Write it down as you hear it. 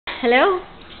Hello?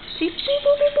 Beep, beep,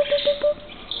 boop, beep, boop, beep, boop, boop.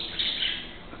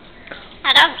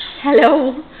 Hello. Hello.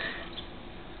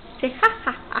 Say ha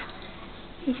ha ha.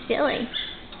 He's silly.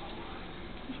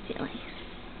 He's silly.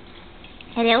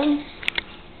 Hello?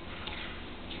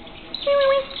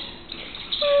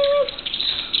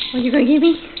 What are you going to give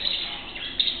me?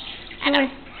 Hello.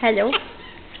 Hello?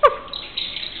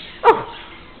 Oh!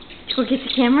 Did you go get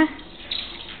the camera?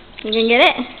 You gonna get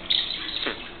it?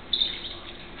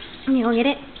 You gonna get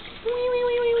it? Oh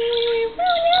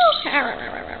no!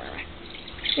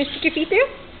 You stick your feet through?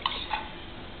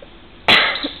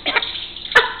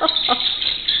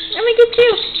 Let me get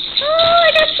you! Oh, I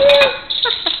got you!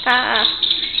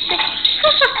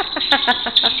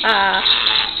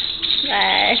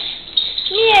 Bye.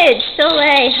 Midge, still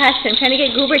lay. Hush, I'm trying to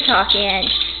get Goober talking.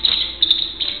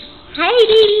 Hi,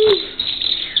 baby.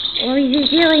 What are you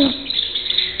doing?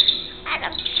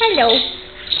 Hello.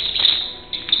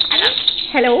 Hello.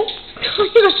 Hello?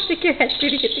 You don't stick your head through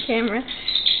to get the camera.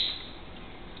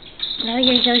 Oh,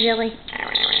 you're so silly.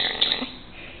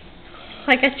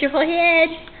 I got your whole head.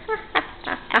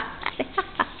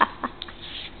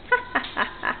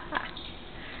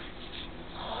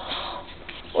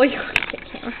 Oh, you got the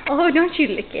camera. Oh, don't you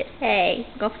lick it. Hey,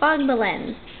 go fog the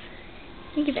lens.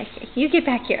 You get back here. You get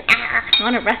back here. I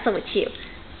want to wrestle with you.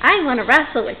 I want to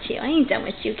wrestle with you. I ain't done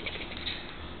with you.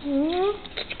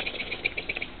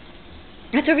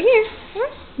 Now it's over here.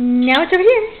 Now it's over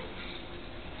here.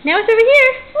 Now it's over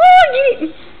here. Oh, get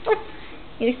it. Oh.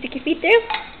 You gonna stick your feet through?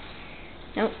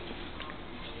 Nope.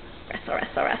 Wrestle,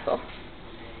 wrestle, wrestle.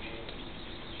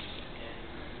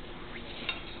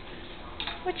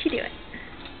 What you doing?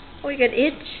 Oh, you got an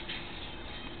itch?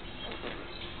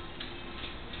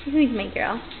 Who's my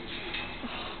girl?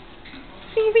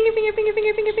 Finger, finger, finger, finger,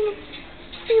 finger, finger, finger.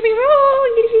 Finger, finger. Oh,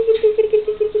 get it, get it, get it, get it,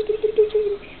 get it, get it, get it, get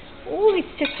it. Oh, it's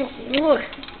such a, oh, I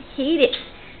hate it.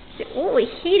 Say, oh, I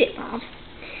hate it, Mom. I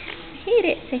hate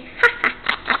it. Say, ha, ha,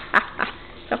 ha, ha, ha, ha.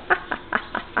 So, ha, ha, ha,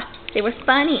 ha, ha. They were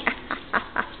funny. Ha, ha, ha,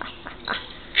 ha, ha, ha.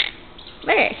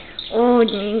 There. Oh,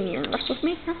 you wrestle with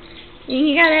me, huh?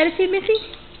 You got attitude, Missy?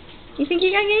 You think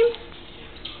you got game?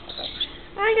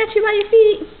 I got you by your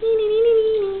feet.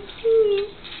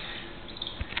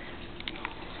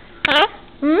 Hello.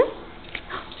 Hmm?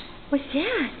 What's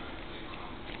that?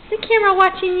 The camera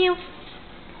watching you.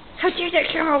 How dare that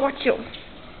camera watch you?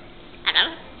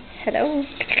 Hello. Hello.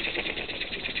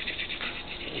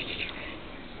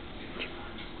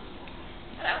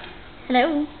 Hello.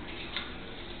 Hello.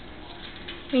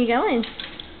 Where you going?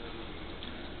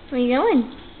 Where you going?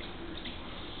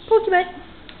 Poke your butt.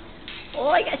 Oh,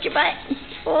 I got your butt.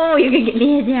 Oh, you're going to get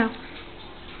mad now.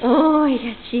 Oh, I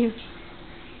got you.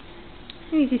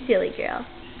 You're a silly girl.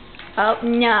 Oh,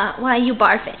 no. Why are you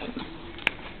barfing?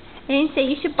 I didn't say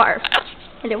you should barf.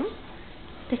 Hello?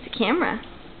 That's the camera.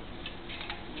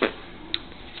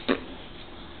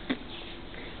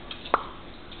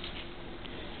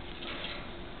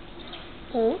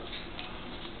 Oh.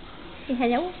 Say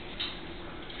hello.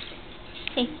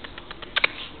 Hey.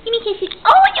 Give me kisses.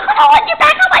 Oh, you can roll on your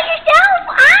back all by yourself.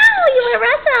 Ow, you want to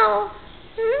wrestle.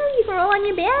 You can roll on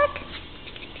your back.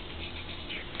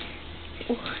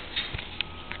 Oh.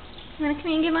 You want to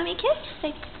come here and give Mommy a kiss?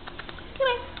 Say, come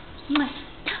here. Mwah.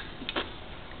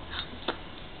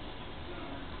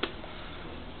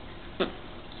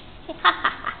 Say, ha, ha,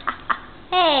 ha, ha, ha.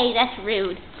 Hey, that's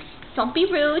rude. Don't be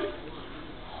rude.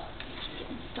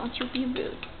 Don't you be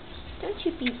rude. Don't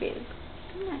you be rude.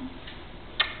 Come on.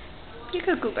 Be a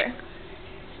good Goober.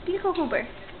 Be a good Goober.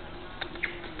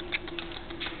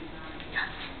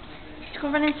 Just go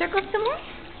run in circles somewhere?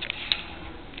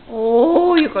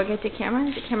 Oh, you go get the camera.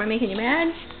 Is the camera making you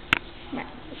mad? Yeah.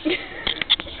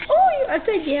 Oh, you're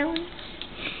upside down.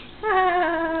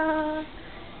 Ah.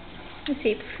 It's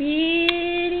a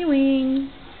pretty wing.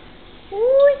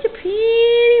 Oh, it's a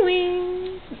pretty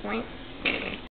wing.